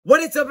What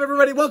is up,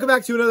 everybody? Welcome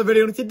back to another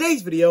video. In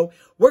today's video,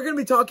 we're going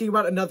to be talking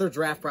about another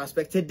draft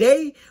prospect.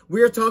 Today,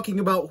 we are talking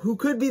about who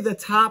could be the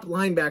top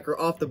linebacker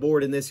off the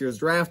board in this year's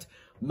draft,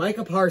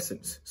 Micah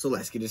Parsons. So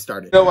let's get it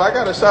started. You know, I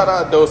got to shout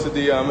out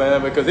DoseOfDion,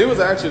 man, because it was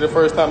actually the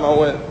first time I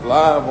went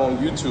live on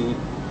YouTube.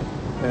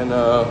 And,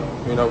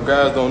 you know,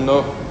 guys don't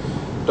know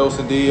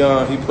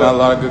DoseOfDion. He put out a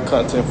lot of good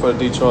content for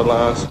the Detroit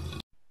Lions.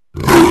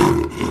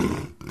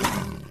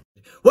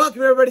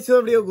 Welcome, everybody, to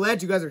the video.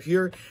 Glad you guys are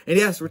here. And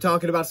yes, we're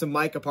talking about some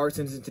Micah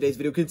Parsons in today's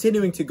video.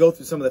 Continuing to go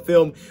through some of the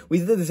film. We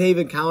did the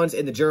Taven Collins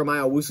and the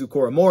Jeremiah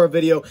Owusu-Koramoah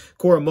video.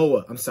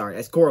 I'm sorry.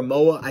 It's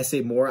Koramoah. I say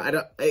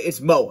Mora.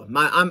 It's Moa.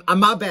 I'm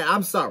my bad.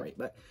 I'm sorry.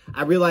 But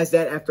I realized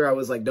that after I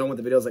was like done with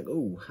the video. I was like,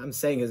 ooh, I'm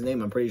saying his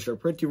name. I'm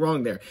pretty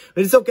wrong there.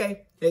 But it's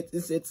okay.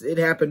 It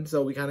happened.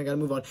 So we kind of got to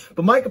move on.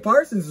 But Micah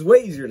Parsons is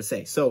way easier to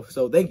say. So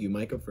thank you,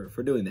 Micah,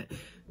 for doing that.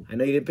 I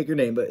know you didn't pick your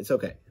name, but it's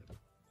okay.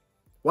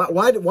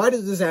 Why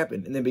does this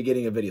happen in the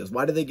beginning of videos?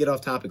 Why do they get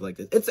off topic like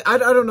this? I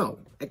don't know.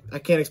 I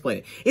can't explain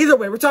it. Either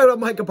way, we're talking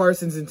about Micah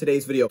Parsons in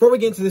today's video. Before we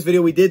get into this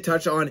video, we did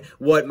touch on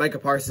what Micah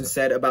Parsons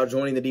said about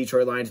joining the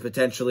Detroit Lions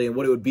potentially and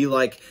what it would be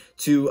like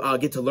to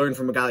get to learn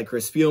from a guy like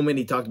Chris Spielman.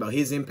 He talked about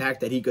his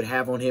impact that he could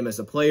have on him as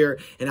a player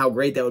and how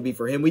great that would be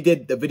for him. We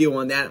did the video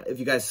on that, if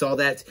you guys saw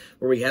that,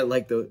 where we had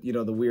like the, you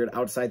know, the weird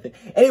outside thing.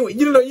 Anyway,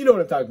 you know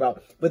what I'm talking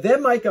about. But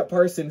then Micah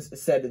Parsons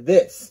said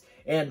this.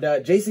 And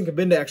Jason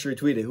Cabinda actually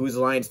retweeted, who's the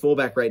Lions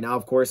fullback right now,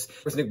 of course.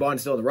 Nick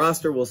Bond's still on the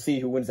roster. We'll see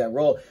who wins that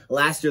role.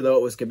 Last year, though,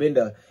 it was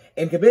Cabinda.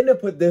 And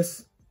Cabinda put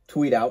this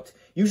tweet out.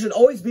 You should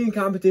always be in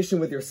competition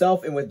with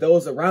yourself and with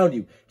those around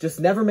you. Just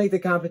never make the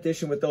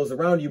competition with those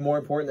around you more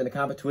important than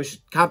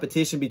the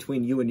competition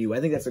between you and you.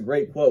 I think that's a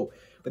great quote.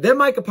 But then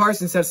Micah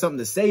Parsons has something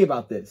to say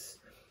about this.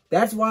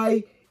 That's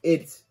why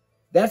it's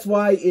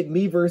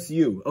me versus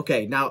you.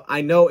 Okay, now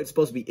I know it's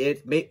supposed to be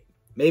it.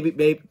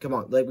 Maybe, come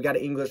on, like we got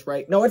English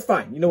right. No, it's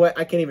fine. You know what?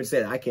 I can't even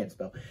say that. I can't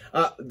spell.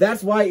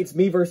 That's why it's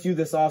me versus you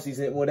this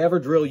offseason in whatever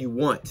drill you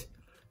want.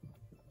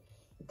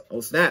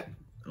 Oh, snap.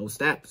 Oh,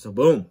 snap. So,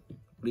 boom.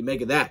 What do you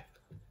make of that?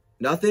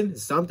 Nothing?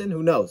 Something?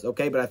 Who knows?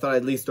 Okay, but I thought I'd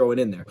at least throw it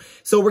in there.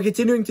 So we're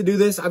continuing to do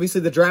this. Obviously,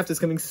 the draft is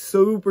coming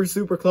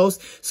super close.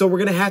 So we're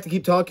going to have to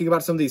keep talking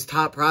about some of these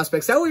top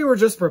prospects. That way we were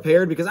just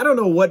prepared because I don't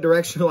know what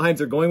direction the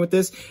Lions are going with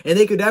this. And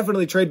they could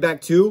definitely trade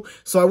back too.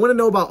 So I want to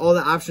know about all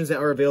the options that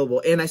are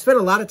available. And I spent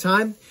a lot of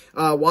time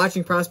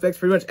watching prospects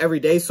pretty much every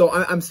day. So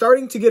I'm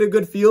starting to get a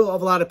good feel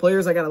of a lot of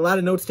players. I got a lot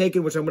of notes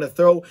taken, which I'm going to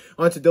throw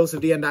onto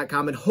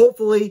DoseOfDion.com. And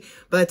hopefully,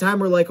 by the time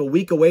we're like a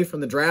week away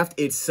from the draft,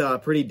 it's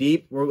pretty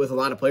deep. We're with a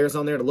lot of players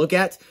on there to look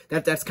at.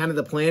 That's kind of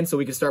the plan, so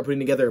we can start putting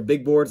together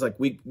big boards like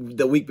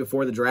the week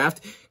before the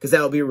draft, because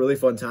that will be a really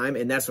fun time,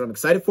 and that's what I'm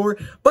excited for.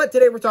 But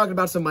today we're talking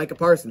about some Micah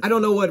Parsons. I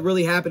don't know what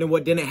really happened and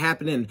what didn't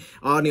happen and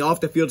on the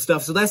off-the-field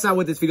stuff, so that's not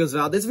what this video is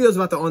about. This video is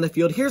about the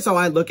on-the-field. Here's how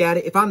I look at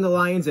it. If I'm the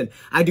Lions and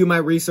I do my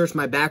research,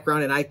 my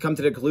background, and I come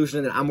to the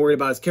conclusion that I'm worried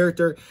about his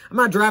character, I'm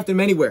not drafting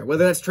him anywhere.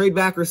 Whether that's trade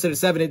back or sit at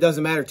 7, it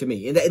doesn't matter to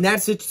me. In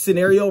that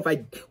scenario, if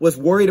I was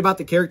worried about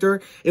the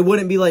character, it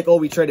wouldn't be like, oh,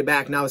 we traded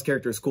back, now his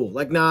character is cool.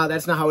 Like, nah,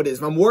 that's not how it is.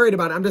 If I'm worried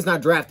about it, I'm just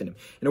not drafting him.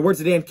 In the words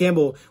of Dan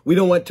Campbell, we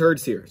don't want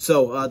turds here.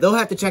 So they'll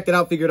have to check it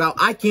out, figure it out.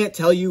 I can't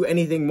tell you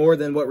anything more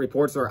than what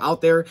reports are out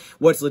there,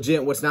 what's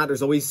legit, what's not.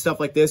 There's always stuff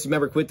like this. You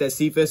remember Quit That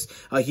Cephas?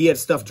 He had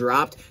stuff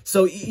dropped.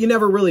 So you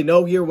never really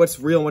know here what's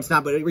real and what's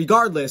not. But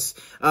regardless,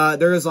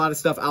 there is a lot of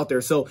stuff out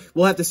there. So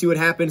we'll have to see what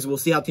happens. We'll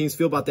see how teams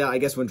feel about that, I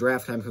guess, when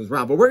draft time comes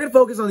around. But we're going to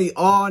focus on the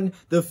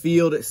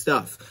on-the-field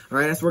stuff. All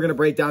right, that's what we're going to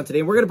break down today.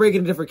 And we're going to break it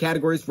into different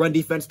categories: run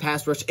defense,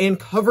 pass rush, and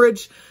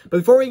coverage. But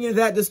before we get into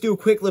that, let's do a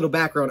quick little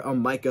background on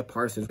Micah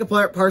Parsons.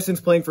 Parsons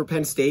playing for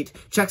Penn State,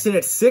 checks in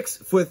at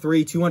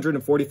 6'3",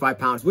 245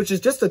 pounds, which is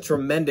just a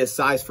tremendous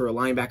size for a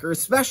linebacker,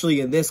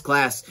 especially in this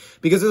class,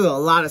 because there's a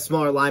lot of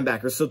smaller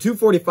linebackers. So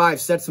 245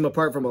 sets him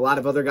apart from a lot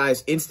of other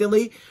guys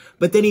instantly.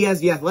 But then he has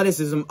the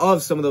athleticism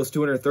of some of those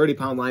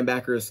 230-pound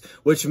linebackers,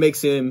 which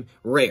makes him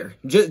rare.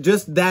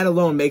 Just that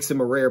alone makes him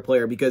a rare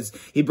player because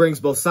he brings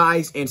both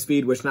size and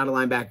speed, which not a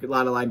lot of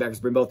linebackers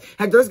bring both.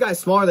 Heck, there's guys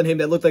smaller than him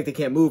that look like they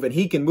can't move, and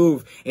he can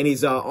move, and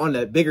he's on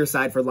the bigger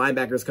side for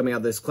linebackers coming out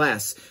of this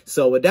class.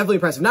 So definitely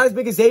impressive. Not as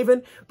big as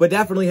Haven, but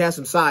definitely has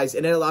some size,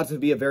 and it allows him to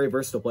be a very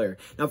versatile player.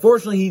 Now,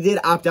 unfortunately, he did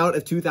opt out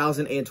of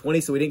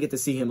 2020, so we didn't get to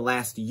see him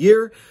last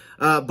year.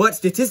 But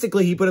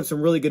statistically, he put up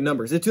some really good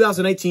numbers. In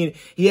 2018,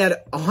 he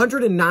had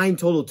 109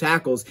 total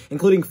tackles,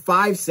 including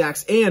 5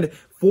 sacks and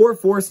 4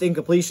 forced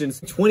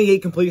incompletions, 28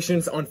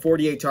 completions on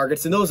 48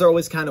 targets. And those are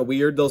always kind of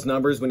weird, those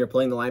numbers, when you're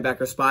playing the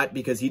linebacker spot,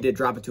 because he did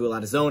drop into a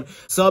lot of zone.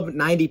 Sub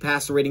 90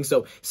 passer rating,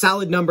 so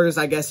solid numbers,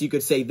 I guess you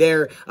could say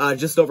there.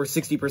 Just over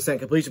 60%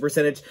 completion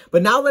percentage.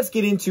 But now let's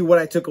get into what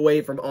I took away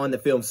from on the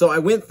film. So I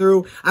went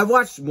through, I've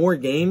watched more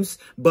games,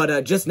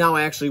 but just now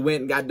I actually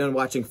went and got done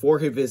watching 4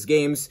 of his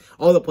games,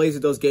 all the plays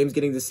of those games,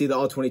 getting to see the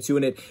all-22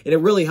 in it. And it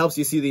really helps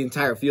you see the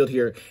entire field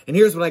here. And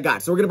here's what I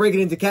got. So we're going to break it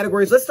into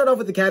categories. Let's start off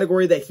with the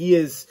category that he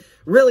is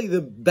really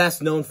the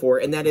best known for,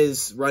 and that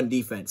is run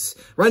defense.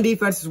 Run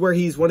defense is where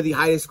he's one of the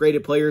highest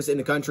graded players in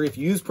the country. If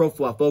you use Pro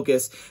Football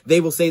Focus,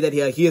 they will say that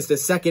he is the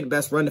second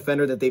best run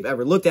defender that they've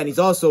ever looked at. And he's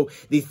also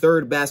the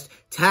third best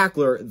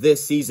tackler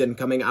this season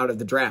coming out of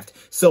the draft.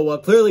 So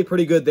clearly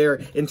pretty good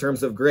there in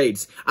terms of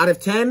grades. Out of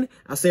 10,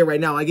 I'll say right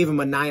now, I give him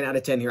a 9 out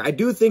of 10 here. I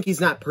do think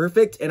he's not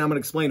perfect, and I'm going to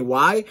explain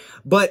why,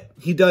 but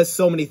he does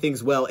so many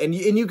things well. And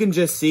you can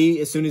just see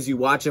as soon as you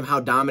watch him how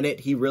dominant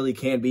he really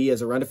can be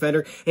as a run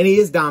defender. And he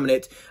is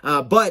dominant,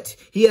 but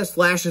he has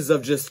flashes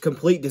of just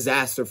complete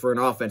disaster for an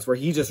offense where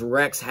he just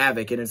wrecks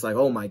havoc, and it's like,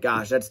 oh my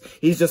gosh,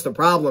 he's just a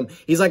problem.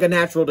 He's like a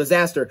natural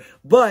disaster.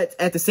 But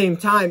at the same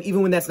time,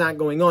 even when that's not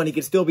going on, he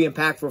can still be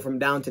impactful from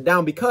down to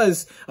down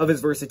because of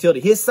his versatility.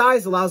 His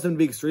size allows him to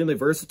be extremely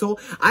versatile.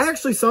 I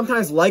actually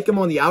sometimes like him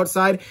on the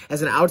outside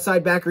as an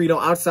outside backer, you know,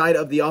 outside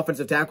of the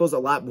offensive tackles a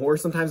lot more,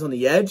 sometimes on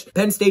the edge.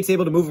 Penn State's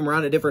able to move him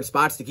around in different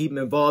spots to keep him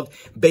involved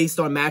based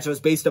on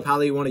matchups, based on how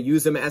they want to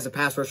use him as a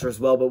pass rusher as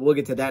well, but we'll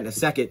get to that in a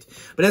second.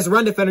 But as a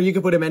run defender, you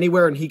can put him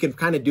anywhere and he can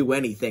kind of do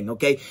anything,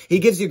 okay? He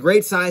gives you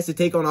great size to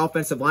take on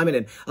offensive linemen,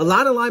 and a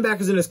lot of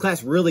linebackers in this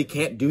class really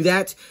can't do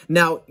that.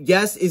 Now,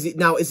 yes, is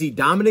he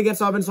dominant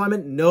against offensive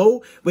linemen?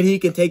 No, but he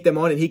can take them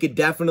on, and he could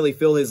definitely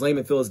fill his lane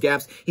and fill his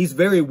gaps. He's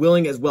very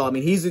willing as well. I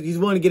mean, he's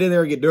willing to get in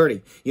there and get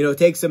dirty, you know,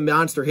 take some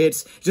monster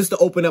hits just to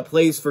open up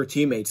plays for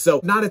teammates. So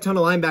not a ton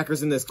of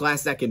linebackers in this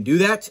class that can do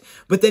that,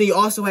 but then he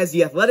also has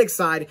the athletic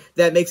side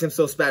that makes him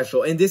so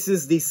special, and this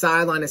is the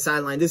sideline to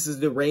sideline. This is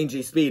the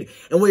rangy speed,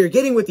 and what you're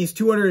getting with these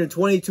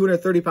 220,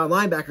 230-pound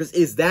linebackers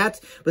is that,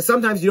 but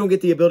sometimes you don't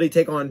get the ability to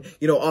take on,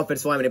 you know,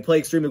 offensive linemen and play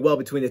extremely well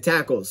between the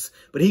tackles,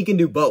 but he can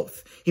do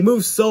both. He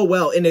moves so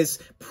well, and his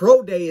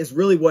pro day is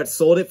really what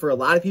sold it for a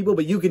lot of people,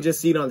 but you can just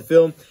see it on the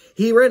film.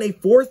 He ran a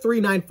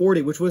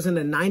 4.3940, which was in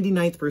the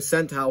 99th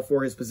percentile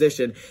for his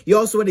position. He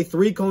also had a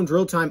 3-cone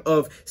drill time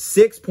of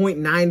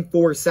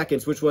 6.94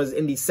 seconds, which was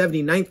in the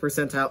 79th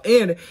percentile,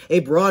 and a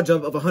broad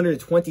jump of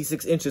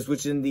 126 inches,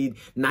 which is in the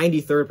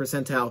 93rd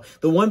percentile.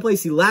 The one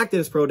place he lacked at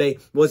his pro day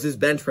was his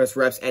bench press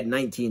reps at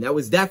 19. That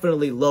was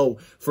definitely low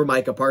for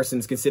Micah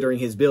Parsons, considering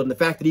his build and the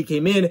fact that he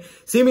came in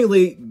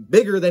seemingly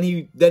bigger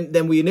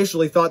than we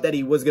initially thought that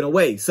he was going to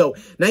weigh. So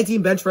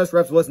 19 bench press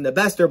reps wasn't the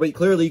best there, but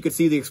clearly you could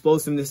see the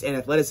explosiveness and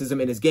athleticism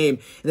in his game,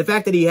 and the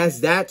fact that he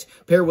has that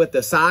paired with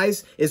the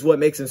size is what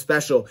makes him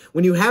special.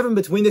 When you have him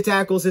between the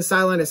tackles, his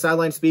sideline to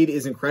sideline speed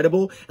is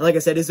incredible, and like I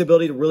said, his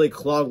ability to really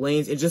clog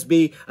lanes and just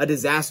be a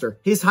disaster.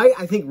 His height,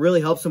 I think, really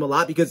helps him a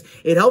lot because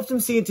it helps him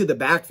see into the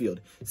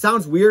backfield. It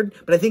sounds weird,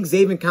 but I think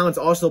Zaven Collins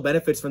also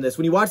benefits from this.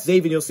 When you watch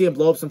Zaven, you'll see him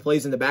blow up some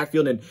plays in the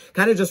backfield and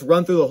kind of just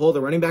run through the hole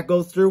the running back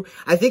goes through.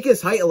 I think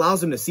his height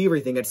allows him to see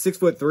everything. At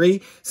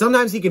 6'3",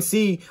 sometimes he can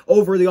see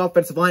over the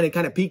offensive line and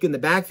kind of peek in the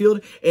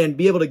backfield and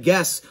be able to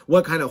guess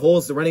what kind of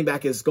holes the running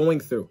back is going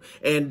through,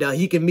 and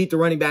he can meet the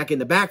running back in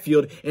the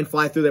backfield and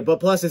fly through there. But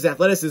plus his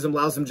athleticism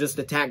allows him just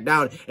to tack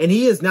down, and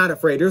he is not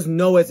afraid. There's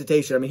no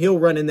hesitation. I mean, he'll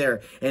run in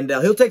there and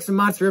he'll take some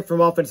monster hit from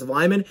offensive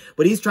linemen,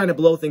 but he's trying to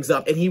blow things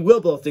up, and he will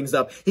blow things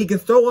up. He can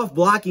throw off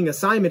blocking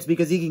assignments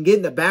because he can get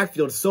in the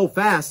backfield so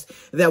fast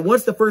that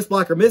once the first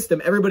blocker missed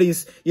him,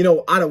 everybody's, you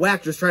know, out of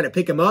whack just trying to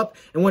pick him up,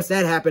 and once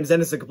that happens, then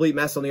it's a complete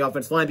mess on the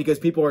offensive line because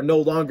people are no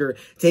longer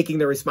taking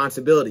their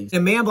responsibilities.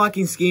 In man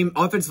blocking scheme,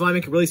 offensive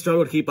linemen can really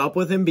struggle to keep up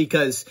with him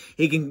because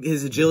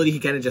his agility, he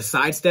kind of just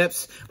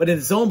sidesteps. But in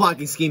the zone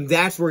blocking scheme,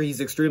 that's where he's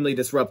extremely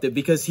disruptive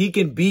because he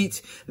can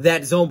beat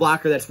that zone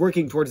blocker that's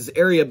working towards his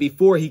area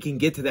before he can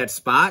get to that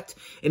spot.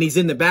 And he's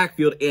in the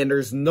backfield and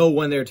there's no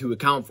one there to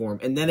account for him.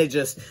 And then it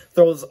just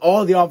throws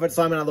all the offensive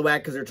linemen out of the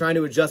whack because they're trying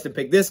to adjust and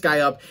pick this guy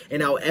up, and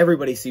now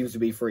everybody seems to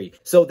be free.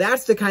 So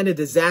that's the kind of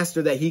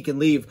disaster that he can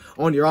leave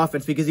on your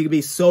offense because he can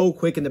be so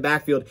quick in the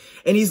backfield.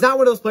 And he's not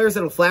one of those players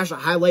that'll flash a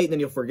highlight and then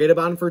you'll forget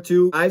about him for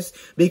 2 drives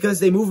because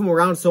they move him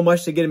around so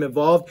much to get him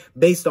involved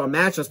based on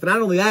matchups. But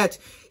not only that,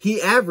 he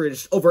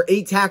averaged over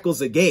 8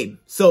 tackles a game.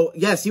 So,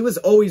 yes, he was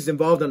always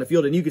involved on the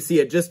field, and you can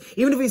see it just,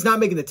 even if he's not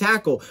making the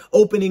tackle,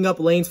 opening up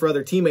lanes for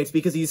other teammates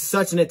because he's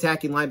such an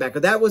attacking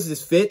linebacker. That was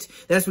his fit.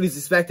 That's what he's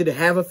expected to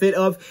have a fit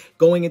of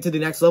going into the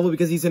next level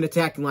because he's an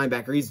attacking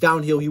linebacker. He's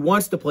downhill. He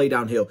wants to play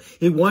downhill.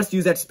 He wants to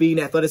use that speed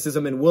and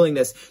athleticism and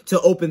willingness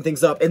to open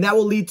things up, and that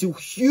will lead to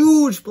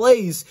huge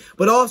plays.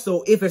 But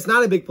also, if it's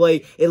not a big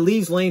play, it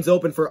leaves lanes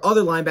open for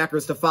other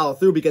linebackers to follow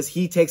through because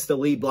he takes the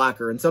lead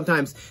blocker, and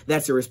sometimes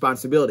that's your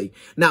responsibility.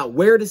 Now,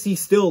 where does he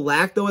still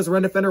lack, though, as a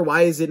run defender?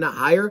 Why is it not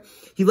higher?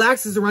 He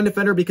lacks as a run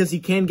defender because he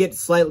can get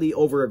slightly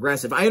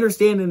over-aggressive. I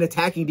understand in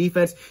attacking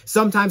defense,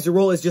 sometimes your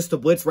role is just to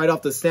blitz right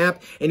off the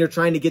snap, and you're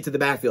trying to get to the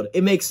backfield.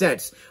 It makes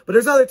sense. But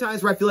there's other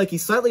times where I feel like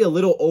he's slightly a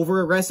little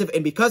over-aggressive,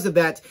 and because of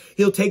that,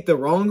 he'll take the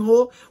wrong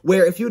hole,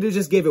 where if you would have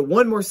just gave it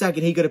one more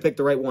second, he could have picked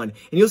the right one.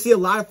 And you'll see a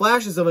lot of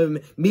flashes of him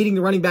meeting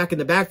the running back in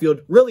the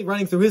backfield, really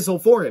running through his hole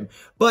for him.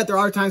 But there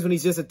are times when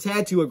he's just a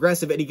tad too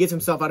aggressive, and he gets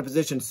himself out of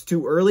positions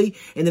too early,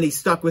 and then he's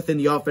stuck within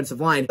the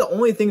offensive line. The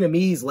only thing to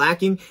me he's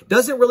lacking,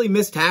 doesn't really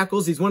miss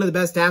tackles. He's one of the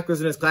best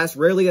tacklers in his class,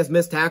 rarely has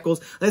missed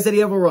tackles. Like I said, he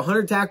had over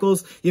 100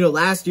 tackles,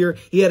 last year.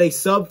 He had a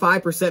sub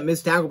 5%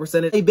 missed tackle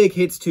percentage. Lay big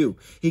hits too.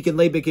 He can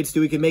lay big hits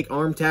too. He can make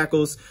arm tackles.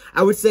 tackles.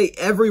 I would say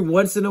every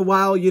once in a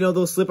while, you know,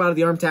 they'll slip out of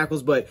the arm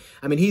tackles, but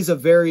I mean, he's a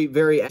very,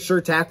 very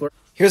sure tackler.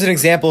 Here's an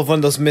example of one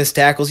of those missed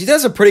tackles. He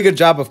does a pretty good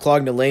job of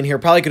clogging the lane here.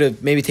 Probably could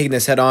have maybe taken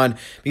this head on.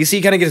 But you see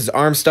he kind of gets his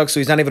arm stuck, so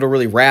he's not able to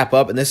really wrap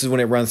up, and this is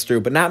when it runs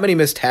through. But not many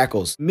missed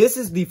tackles.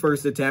 Misses the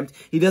first attempt.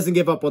 He doesn't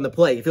give up on the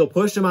play. If he'll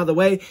push him out of the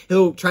way,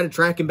 he'll try to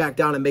track him back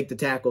down and make the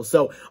tackle.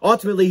 So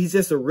ultimately, he's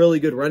just a really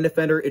good run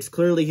defender. It's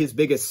clearly his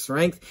biggest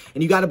strength.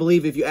 And you got to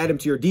believe if you add him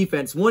to your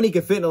defense, one, he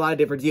can fit in a lot of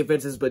different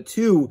defenses, but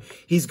two,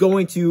 he's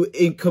going to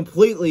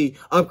completely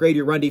upgrade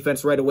your run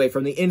defense right away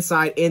from the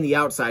inside and the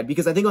outside.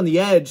 Because I think on the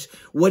edge,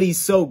 what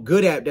he's so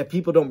good at that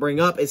people don't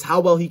bring up is how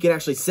well he can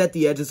actually set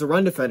the edge as a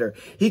run defender.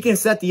 He can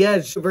set the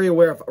edge, very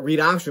aware of read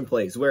option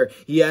plays where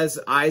he has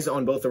eyes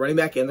on both the running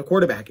back and the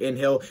quarterback, and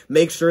he'll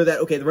make sure that,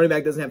 okay, the running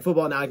back doesn't have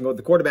football, now I can go with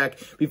the quarterback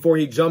before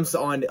he jumps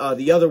on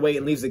the other way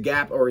and leaves the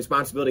gap or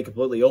responsibility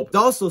completely open. It's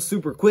also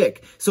super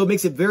quick, so it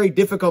makes it very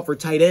difficult for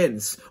tight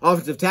ends,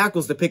 offensive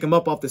tackles, to pick him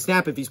up off the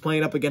snap if he's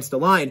playing up against the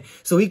line,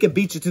 so he can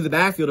beat you to the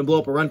backfield and blow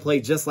up a run play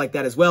just like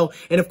that as well.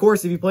 And of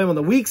course, if you play him on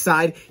the weak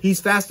side,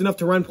 he's fast enough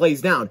to run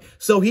plays down.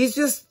 So he's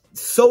just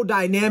so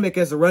dynamic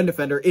as a run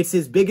defender. It's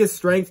his biggest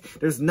strength.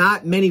 There's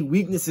not many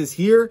weaknesses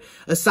here,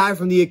 aside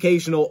from the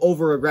occasional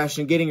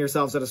over-aggression, getting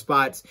yourselves out of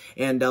spots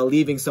and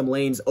leaving some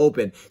lanes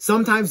open.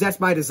 Sometimes that's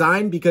by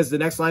design because the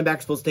next linebacker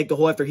is supposed to take the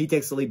hole after he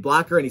takes the lead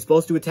blocker and he's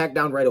supposed to attack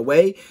down right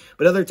away.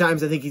 But other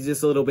times I think he's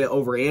just a little bit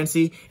over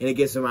antsy and it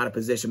gets him out of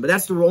position. But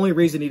that's the only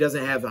reason he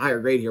doesn't have a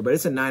higher grade here. But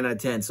it's a 9 out of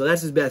 10. So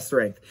that's his best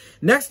strength.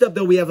 Next up,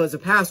 though, we have as a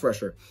pass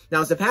rusher.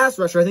 Now, as a pass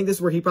rusher, I think this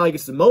is where he probably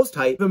gets the most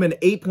hype. Give him an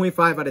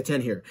 8.5 out of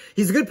 10 here.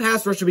 He's a good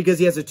pass rusher because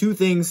he has the two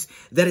things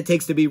that it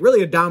takes to be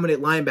really a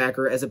dominant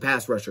linebacker as a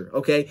pass rusher,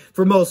 okay?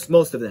 For most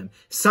of them.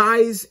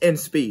 Size and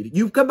speed.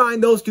 You combine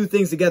those two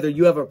things together,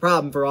 you have a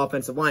problem for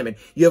offensive linemen.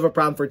 You have a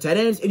problem for tight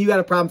ends, and you got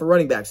a problem for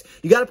running backs.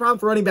 You got a problem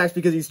for running backs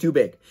because he's too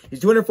big. He's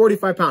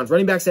 245 pounds.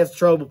 Running backs have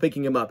trouble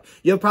picking him up.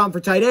 You have a problem for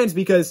tight ends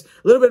because a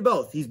little bit of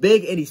both. He's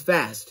big and he's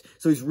fast.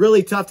 So he's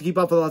really tough to keep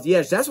up with off the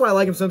edge. That's why I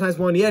like him sometimes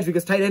more on the edge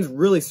because tight ends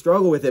really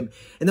struggle with him.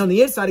 And on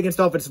the inside against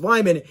offensive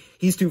linemen,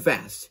 he's too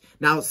fast.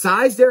 Now,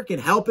 size there can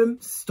help him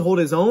hold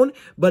his own,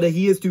 but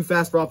he is too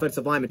fast for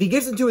offensive linemen. If he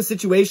gets into a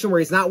situation where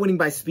he's not winning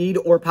by speed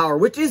or power,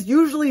 which is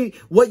usually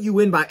what you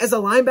win by. As a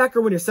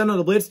linebacker, when you're sent on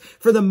the blitz,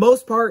 for the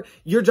most part,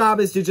 your job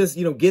is to just,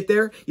 get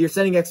there. You're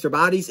sending extra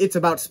bodies. It's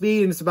about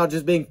speed, and it's about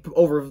just being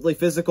overly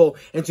physical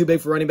and too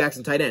big for running backs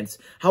and tight ends.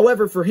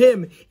 However, for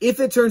him, if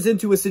it turns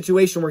into a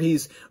situation where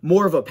he's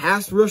more of a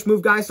pass rush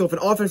move guy, so if an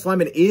offensive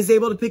lineman is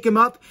able to pick him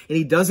up and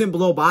he doesn't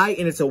blow by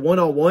and it's a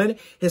one-on-one,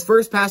 his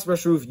first pass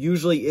rush move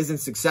usually isn't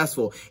successful.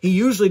 He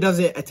usually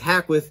doesn't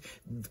attack with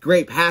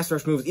great pass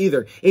rush moves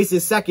either. It's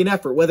his second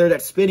effort, whether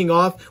that's spinning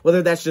off,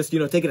 whether that's just,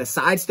 taking a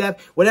sidestep,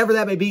 whatever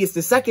that may be. It's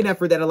the second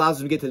effort that allows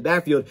him to get to the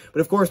backfield.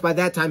 But of course, by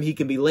that time, he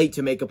can be late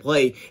to make a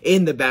play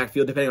in the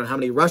backfield, depending on how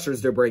many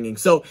rushers they're bringing.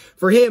 So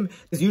for him,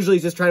 it's usually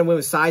just trying to win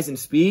with size and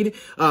speed.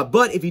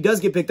 But if he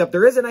does get picked up,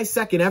 there is a nice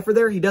second effort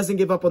there. He doesn't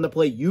give up on the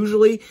play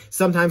usually.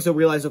 Sometimes he'll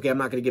realize, okay, I'm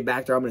not going to get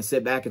back there. I'm going to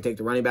sit back and take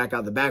the running back out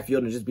of the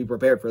backfield and just be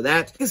prepared for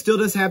that. He still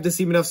does have the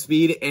same enough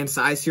speed and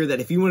size here that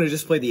if you want to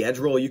just play the edge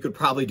role, you could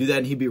probably do that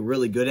and he'd be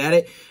really good at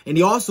it. And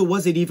he also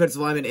was a defensive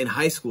lineman in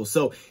high school.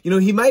 So,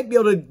 he might be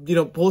able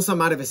to, pull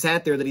something out of his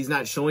hat there that he's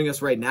not showing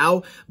us right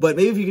now. But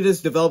maybe if he could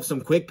just develop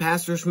some quick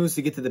pass rush moves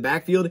to get to the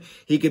backfield,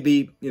 he could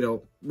be,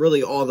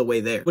 really all the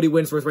way there. What he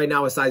wins with right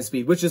now is size and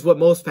speed, which is what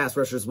most pass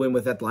rushers win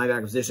with at the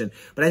linebacker position.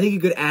 But I think he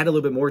could add a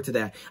little bit more to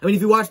that. I mean,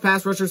 if you watch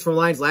pass rushers from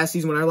Lions last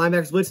season when our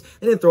linebackers blitz,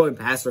 they didn't throw in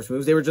pass rush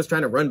moves. They were just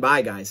trying to run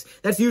by guys.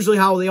 That's usually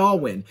how they all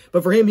win.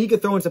 But for him, he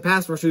could throw in some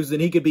pass rush moves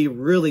and he could be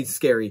really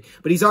scary.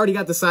 But he's already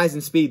got the size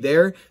and speed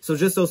there. So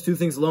just those two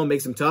things alone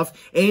makes him tough.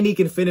 And he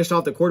can finish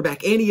off the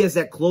quarterback. And he has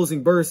that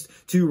closing burst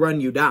to run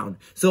you down.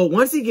 So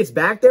once he gets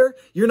back there,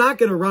 you're not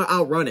going to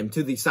outrun him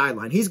to the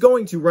sideline. He's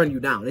going to run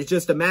you down. It's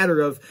just a matter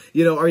of,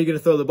 are you going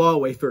to throw the ball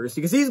away first?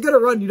 Because he's going to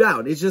run you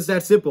down. It's just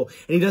that simple.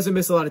 And he doesn't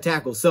miss a lot of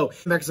tackles. So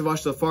Max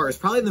Savash so far is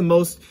probably the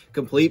most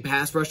complete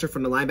pass rusher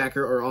from the linebacker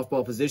or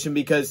off-ball position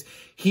because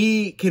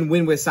he can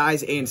win with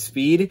size and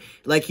speed.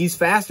 Like, he's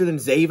faster than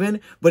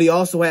Zaven, but he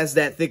also has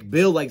that thick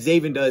build like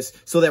Zaven does,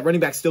 so that running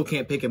backs still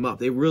can't pick him up.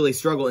 They really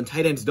struggle, and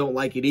tight ends don't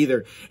like it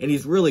either. And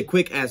he's really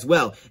quick as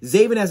well.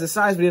 Zaven has the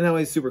size, but he's not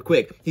always super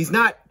quick. He's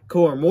not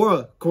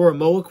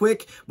Koromoa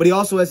quick, but he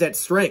also has that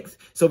strength.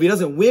 So if he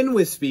doesn't win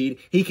with speed,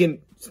 he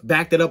can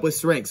back that up with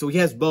strength. So he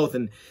has both,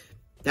 and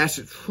that's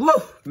just, whew,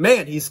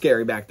 man, he's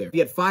scary back there. He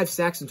had 5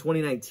 sacks in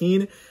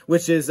 2019,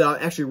 which is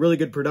actually really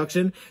good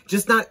production.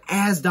 Just not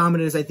as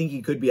dominant as I think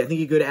he could be. I think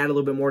he could add a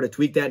little bit more to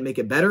tweak that and make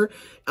it better.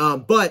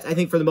 But I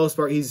think for the most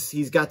part,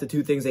 he's got the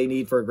two things they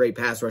need for a great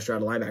pass rusher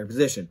out of linebacker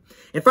position.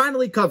 And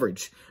finally,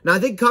 coverage. Now, I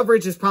think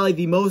coverage is probably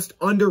the most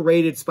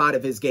underrated spot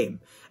of his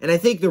game. And I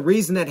think the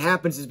reason that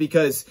happens is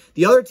because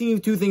the other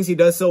team, two things he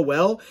does so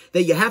well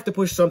that you have to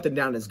push something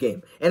down his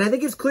game. And I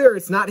think it's clear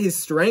it's not his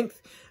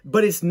strength.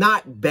 but it's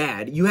not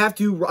bad. You have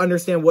to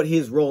understand what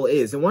his role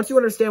is. And once you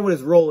understand what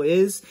his role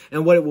is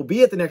and what it will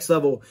be at the next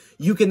level,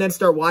 you can then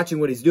start watching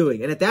what he's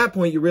doing. And at that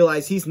point, you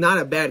realize he's not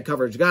a bad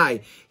coverage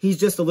guy. He's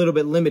just a little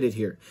bit limited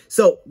here.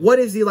 So what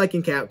is he like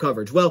in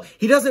coverage? Well,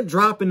 he doesn't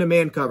drop into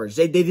man coverage.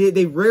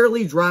 They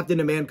rarely dropped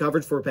into man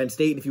coverage for Penn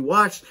State. And if you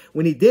watched,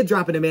 when he did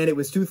drop into man, it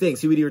was two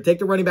things. He would either take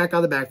the running back out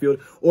of the backfield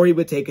or he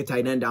would take a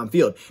tight end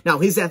downfield. Now,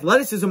 his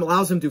athleticism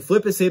allows him to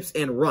flip his hips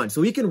and run.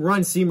 So he can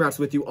run seam routes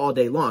with you all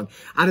day long.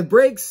 Out of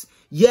breaks,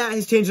 yeah,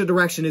 his change of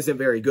direction isn't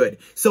very good.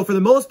 So for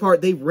the most part,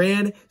 they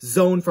ran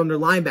zone from their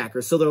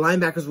linebackers. So their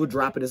linebackers would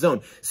drop into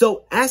zone.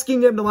 So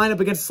asking them to line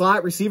up against a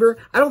slot receiver,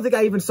 I don't think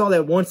I even saw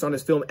that once on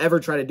his film ever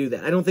try to do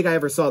that. I don't think I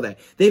ever saw that.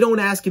 They don't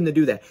ask him to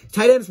do that.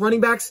 Tight ends,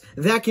 running backs,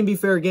 that can be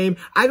fair game.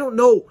 I don't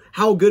know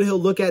how good he'll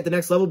look at the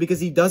next level because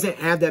he doesn't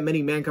have that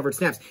many man coverage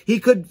snaps. He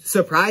could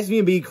surprise me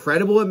and be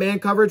credible at man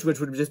coverage, which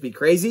would just be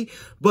crazy.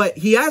 But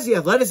he has the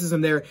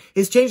athleticism there.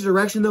 His change of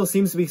direction, though,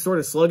 seems to be sort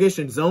of sluggish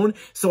in zone.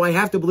 So I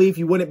have to believe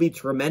he wouldn't be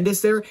tremendous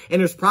there, and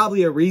there's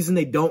probably a reason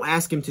they don't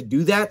ask him to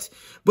do that.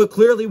 But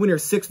clearly, when you're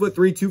 6'3",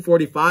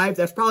 245,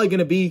 that's probably going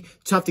to be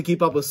tough to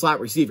keep up with slot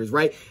receivers,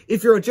 right?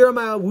 If you're a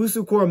Jeremiah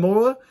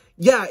Owusu-Koramoah,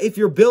 yeah, if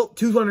you're built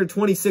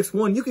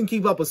 226-1, you can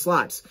keep up with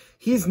slots.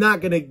 He's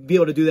not going to be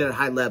able to do that at a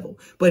high level.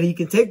 But he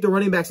can take the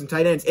running backs and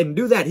tight ends and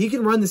do that. He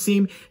can run the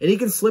seam, and he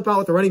can slip out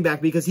with the running back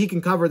because he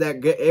can cover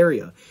that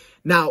area.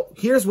 Now,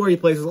 here's where he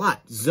plays a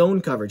lot.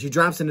 Zone coverage. He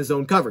drops into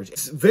zone coverage.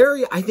 It's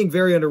I think,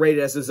 very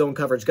underrated as a zone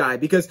coverage guy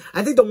because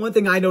I think the one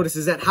thing I notice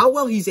is that how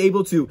well he's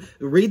able to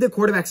read the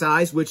quarterback's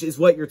eyes, which is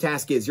what your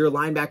task is. You're a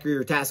linebacker.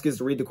 Your task is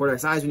to read the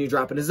quarterback's eyes when you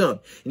drop into zone.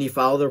 And you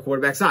follow their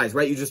quarterback's eyes,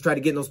 right? You just try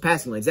to get in those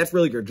passing lanes. That's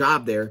really your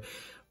job there.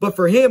 But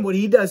for him, what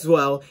he does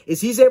well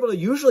is he's able to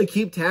usually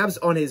keep tabs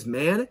on his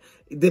man,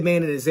 the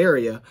man in his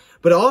area,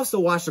 but also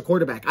watch the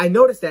quarterback. I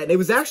noticed that, and it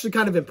was actually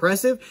kind of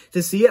impressive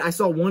to see it. I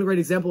saw one great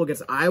example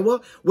against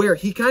Iowa where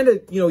he kind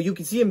of, you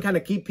can see him kind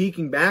of keep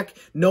peeking back,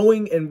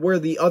 knowing and where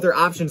the other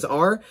options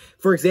are.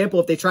 For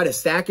example, if they try to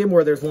stack him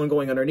where there's one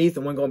going underneath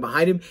and one going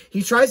behind him,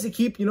 he tries to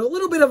keep, a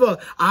little bit of an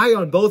eye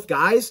on both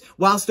guys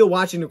while still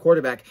watching the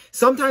quarterback.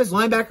 Sometimes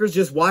linebackers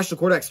just watch the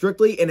quarterback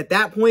strictly, and at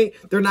that point,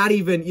 they're not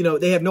even,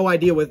 they have no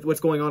idea what's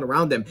going on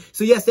around them.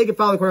 So yes, they can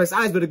follow the quarterback's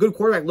eyes, but a good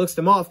quarterback looks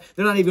them off.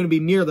 They're not even going to be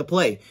near the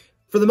play.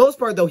 For the most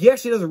part, though, he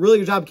actually does a really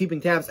good job of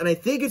keeping tabs, and I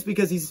think it's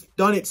because he's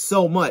done it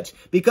so much.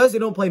 Because they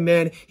don't play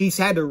man, he's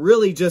had to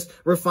really just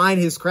refine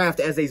his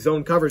craft as a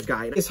zone coverage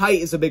guy. His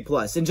height is a big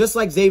plus, and just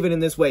like Zaven in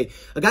this way,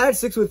 a guy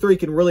that's 6'3"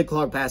 can really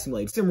clog passing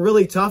lanes. It's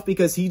really tough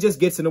because he just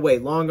gets in the way.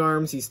 Long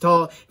arms, he's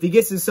tall. If he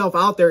gets himself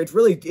out there, it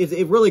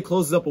really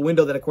closes up a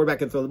window that a quarterback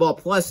can throw the ball.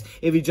 Plus,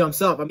 if he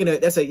jumps up,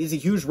 it's a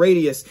huge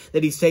radius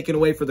that he's taken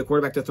away for the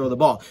quarterback to throw the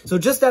ball. So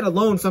just that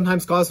alone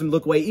sometimes causes him to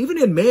look away. Even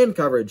in man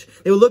coverage,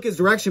 they would look his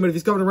direction, but if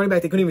he's covering a running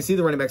back, they couldn't even see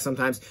the running back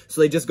sometimes,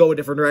 so they just go a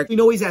different direction.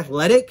 He's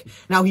athletic.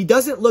 Now, he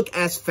doesn't look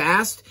as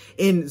fast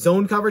in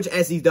zone coverage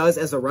as he does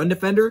as a run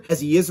defender, as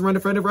he is a run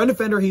defender. Run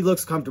defender, he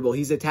looks comfortable.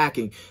 He's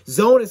attacking.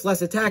 Zone is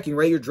less attacking,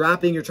 right? You're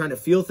dropping, you're trying to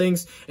feel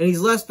things, and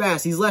he's less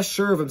fast. He's less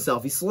sure of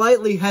himself. He's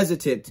slightly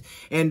hesitant,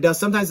 and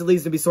sometimes it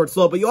leads to be sort of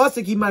slow, but you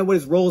also keep in mind what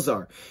his roles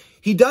are.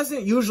 He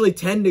doesn't usually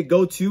tend to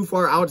go too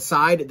far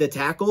outside the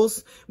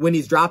tackles when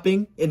he's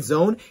dropping in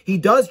zone. He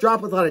does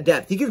drop with a lot of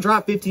depth. He can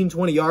drop 15,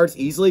 20 yards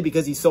easily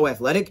because he's so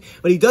athletic,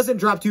 but he doesn't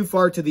drop too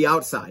far to the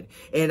outside.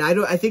 And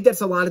I think that's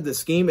a lot of the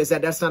scheme is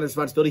that's not his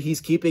responsibility. He's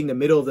keeping the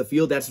middle of the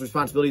field. That's his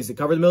responsibility is to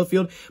cover the middle of the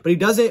field, but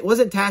he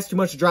wasn't tasked too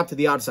much to drop to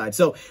the outside.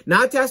 So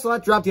not tasked a lot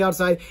to drop to the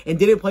outside and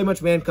didn't play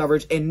much man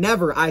coverage, and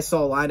never I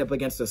saw line up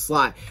against a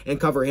slot and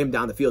cover him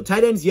down the field.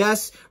 Tight ends,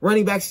 yes.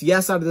 Running backs,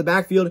 yes, out of the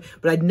backfield,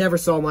 but I never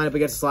saw him line up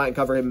against a slot and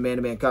cover him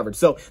man-to-man coverage.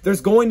 So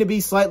there's going to be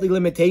slightly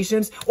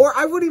limitations, or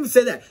I wouldn't even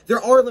say that. There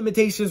are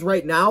limitations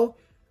right now,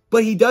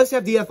 but he does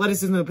have the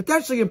athleticism to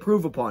potentially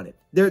improve upon it.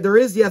 There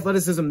is the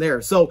athleticism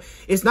there. So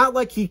it's not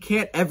like he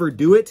can't ever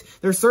do it.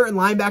 There's certain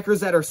linebackers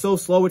that are so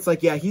slow, it's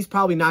like, yeah, he's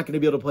probably not going to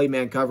be able to play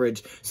man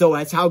coverage. So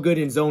that's how good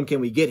in zone can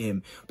we get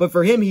him. But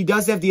for him, he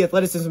does have the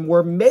athleticism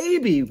where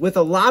maybe with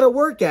a lot of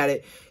work at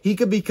it, he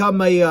could become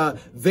a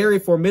very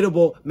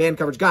formidable man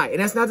coverage guy. And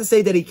that's not to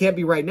say that he can't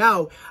be right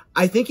now.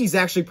 I think he's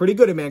actually pretty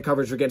good at man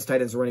coverage against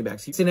tight ends and running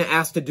backs. He's been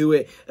asked to do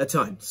it a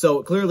ton.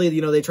 So clearly,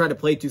 they try to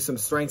play to some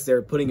strengths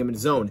there, putting him in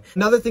zone.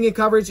 Another thing in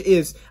coverage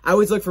is I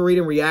always look for read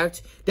and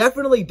react.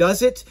 Definitely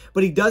does it,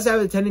 but he does have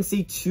a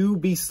tendency to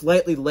be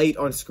slightly late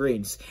on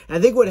screens. And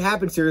I think what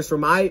happens here is, from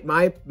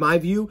my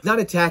view, not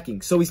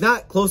attacking. So he's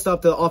not close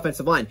up to the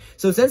offensive line.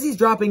 So since he's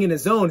dropping in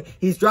his zone,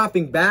 he's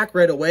dropping back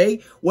right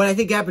away. What I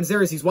think happens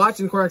there is he's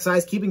watching the quarterback's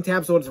eyes, keeping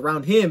tabs on what's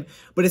around him,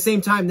 but at the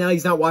same time, now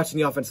he's not watching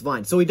the offensive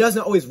line. So he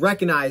doesn't always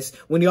recognize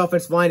when the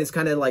offensive line is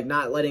kind of like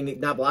not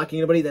blocking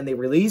anybody, then they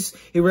release.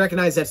 He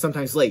recognizes that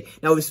sometimes late.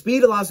 Now, his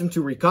speed allows him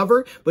to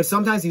recover, but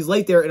sometimes he's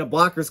late there, and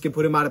blockers can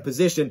put him out of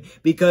position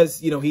because,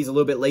 he's a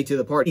little bit late to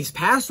the party. He's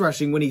pass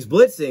rushing when he's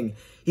blitzing.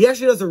 He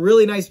actually does a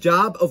really nice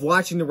job of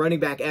watching the running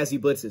back as he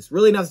blitzes.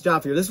 Really nice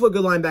job here. This is what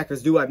good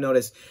linebackers do, I've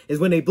noticed, is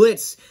when they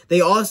blitz,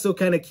 they also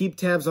kind of keep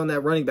tabs on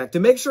that running back to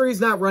make sure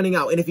he's not running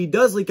out. And if he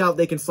does leak out,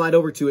 they can slide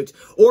over to it.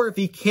 Or if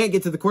he can't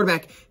get to the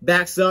quarterback,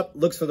 backs up,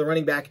 looks for the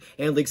running back,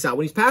 and leaks out.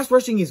 When he's pass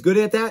rushing, he's good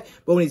at that.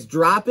 But when he's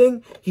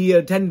dropping, he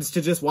tends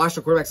to just watch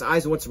the quarterback's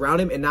eyes and what's around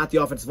him and not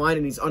the offensive line.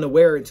 And he's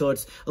unaware until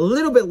it's a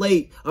little bit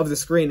late of the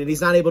screen. And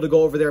he's not able to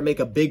go over there and make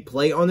a big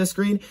play on the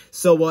screen.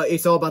 So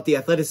it's all about the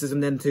athleticism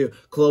then to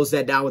close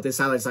that down with his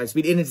sideline side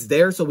speed. And it's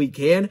there so we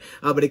can,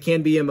 but it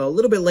can be him a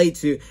little bit late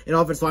to an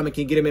offensive lineman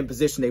can get him in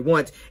position they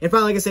want. And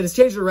finally, like I said, his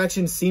change of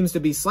direction seems to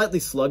be slightly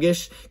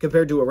sluggish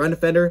compared to a run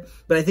defender,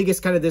 but I think it's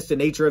kind of just the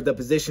nature of the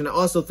position. I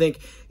also think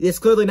it's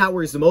clearly not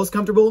where he's the most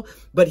comfortable,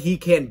 but he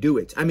can do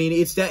it. I mean,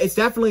 it's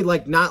definitely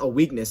like not a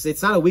weakness.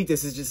 It's not a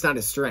weakness, it's just not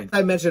his strength.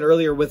 I mentioned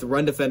earlier with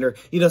run defender,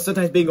 you know,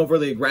 sometimes being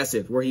overly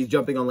aggressive where he's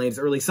jumping on lanes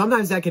early.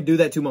 Sometimes that can do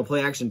that to him on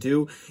play action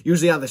too,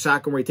 usually out of the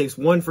shotgun where he takes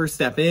one first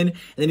step in and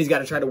then he's got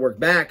to try to work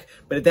back.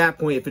 But at that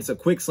point, if it's a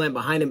quick slant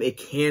behind him, it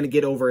can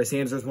get over his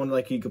hands. There's one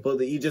like he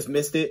just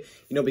missed it,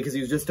 you know, because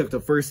he just took the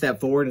first step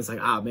forward. And it's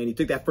like, ah, man, he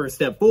took that first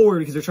step forward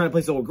because they're trying to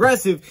play so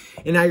aggressive.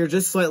 And now you're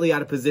just slightly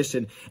out of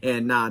position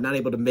and not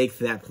able to make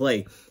that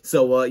play.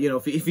 So, you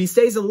know, if he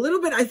stays a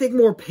little bit, I think,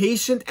 more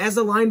patient as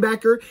a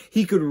linebacker,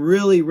 he could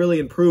really, really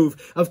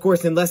improve. Of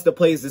course, unless the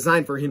play is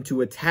designed for him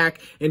to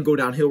attack and go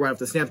downhill right off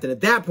the snap, then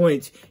at that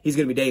point, he's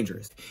going to be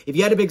dangerous. If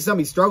you had to pick something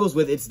he struggles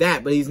with, it's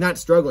that, but he's not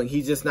struggling.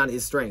 He's just not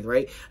his strength,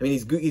 right? I mean,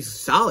 he's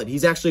solid.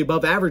 He's actually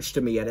above average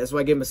to me yet. That's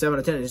why I gave him a 7 out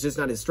of 10. It's just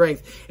not his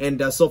strength.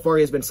 And so far,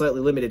 he has been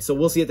slightly limited. So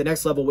we'll see at the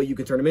next level what you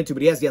can turn him into,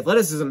 but he has the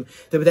athleticism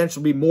to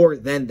potentially be more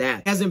than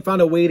that. He hasn't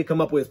found a way to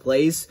come up with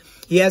plays.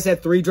 He has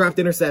had 3 dropped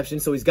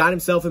interceptions, so he's got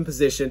himself in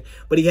position,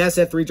 but he has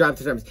had 3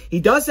 dropped interceptions. He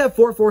does have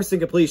 4 forced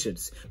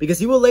incompletions because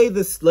he will lay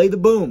the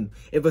boom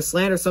if a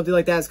slant or something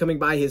like that is coming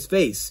by his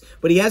face,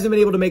 but he hasn't been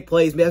able to make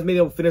plays. He hasn't been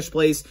able to finish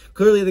plays.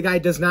 Clearly, the guy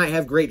does not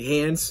have great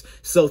hands,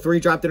 so 3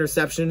 dropped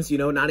interceptions, you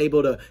know, not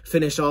able to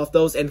finish off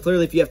those, and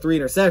clearly if you have 3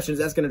 interceptions,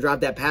 that's going to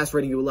drop that pass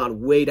rating you allowed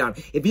way down.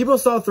 If people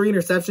saw 3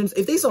 interceptions,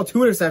 if they saw 2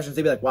 interceptions,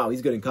 they'd be like, wow,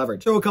 he's good in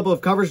coverage. Throw a couple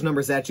of coverage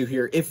numbers at you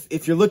here.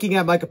 If you're looking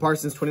at Micah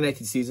Parsons'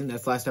 2019 season,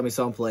 that's the last time we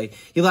saw him play,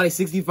 he allowed a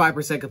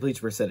 65%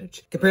 completion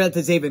percentage. Compare that to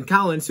Zaven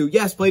Collins, who,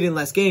 yes, played in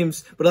less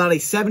games, but allowed a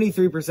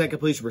 73%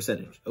 completion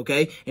percentage,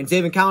 okay? And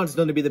Zaven Collins is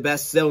known to be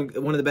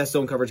one of the best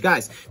zone coverage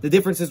guys. The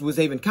difference is with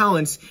Zaven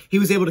Collins, he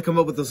was able to come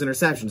up with those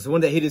interceptions. The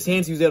one that hit his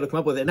hands, he was able to come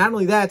up with it. And not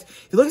only that,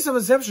 if you look at some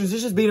of the interceptions,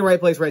 it's just being in the right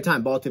place, right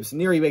time. Ball tips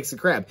near, he makes the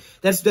crab.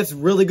 That's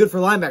really good for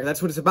linebacker.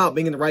 That's what it's about,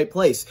 being in the right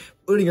place,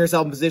 putting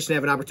yourself in position to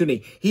have an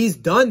opportunity. He's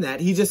done that.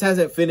 He just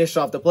hasn't finished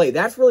off the play.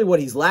 That's really what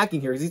he's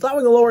lacking here. He's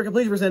allowing a lower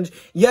completion percentage,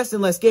 yes,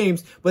 in less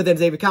games, but then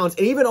Zaven Collins,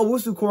 and even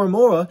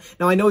Owusu-Koramoah,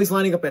 now I know he's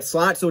lining up at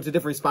slot, so it's a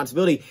different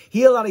responsibility.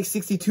 He allowed a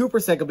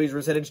 62% completion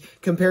percentage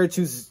compared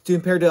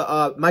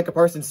to Micah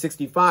Parsons'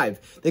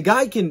 65. The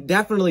guy can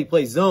definitely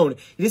play zone.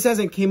 He just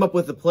hasn't came up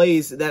with the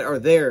plays that are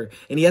there,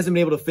 and he hasn't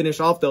been able to finish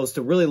off those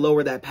to really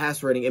lower that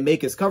pass rating and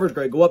make his coverage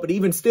grade go up. But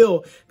even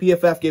still,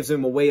 PFF gives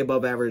him a way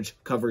above average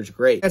coverage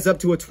grade. That's up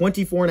to a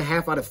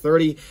 24.5 out of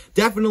 30.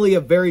 Definitely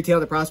a very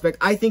talented prospect.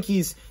 I think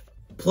he's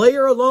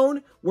player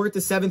alone worth the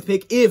 7th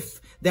pick if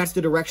that's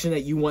the direction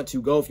that you want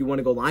to go. If you want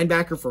to go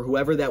linebacker for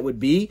whoever that would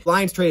be.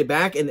 Lions traded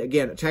back, and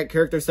again,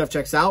 character stuff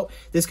checks out.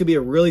 This could be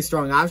a really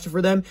strong option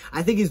for them.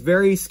 I think he's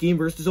very scheme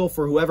versatile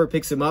for whoever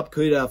picks him up,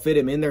 could fit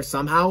him in there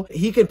somehow.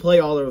 He can play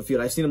all over the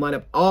field. I've seen him line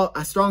up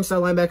a strong side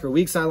linebacker,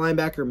 weak side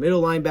linebacker,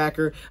 middle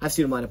linebacker. I've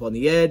seen him line up on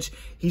the edge.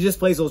 He just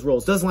plays those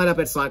roles. Doesn't line up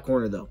at slot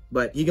corner though,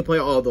 but he can play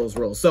all of those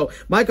roles. So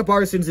Micah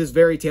Parsons is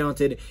very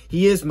talented.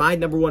 He is my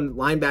 #1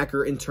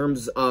 linebacker in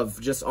terms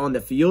of just on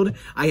the field.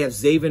 I have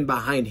Zaven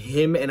behind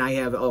him, and I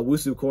have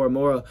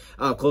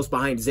Owusu-Koramoah close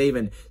behind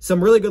Zaven.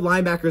 Some really good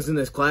linebackers in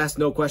this class,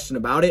 no question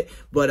about it,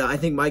 but I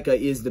think Micah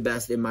is the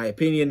best in my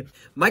opinion.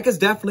 Micah's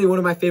definitely one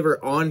of my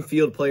favorite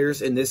on-field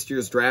players in this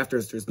year's draft.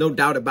 There's no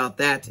doubt about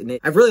that, and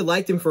I've really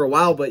liked him for a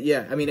while, but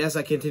yeah, I mean, as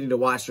I continue to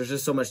watch, there's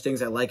just so much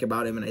things I like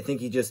about him, and I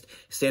think he just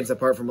stands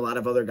apart from a lot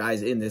of other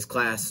guys in this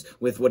class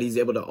with what he's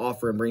able to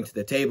offer and bring to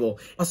the table.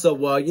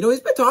 Also, you know, he's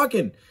been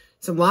talking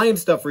some Lion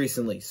stuff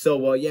recently,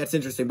 so yeah, it's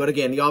interesting. But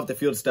again, the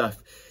off-the-field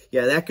stuff,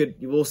 yeah, that could,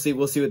 we'll see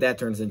what that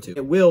turns into.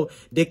 It will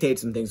dictate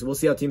some things. We'll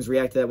see how teams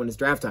react to that when it's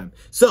draft time.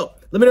 So,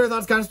 let me know your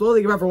thoughts, comments below.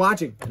 Thank you for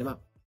watching, and I'm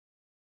out.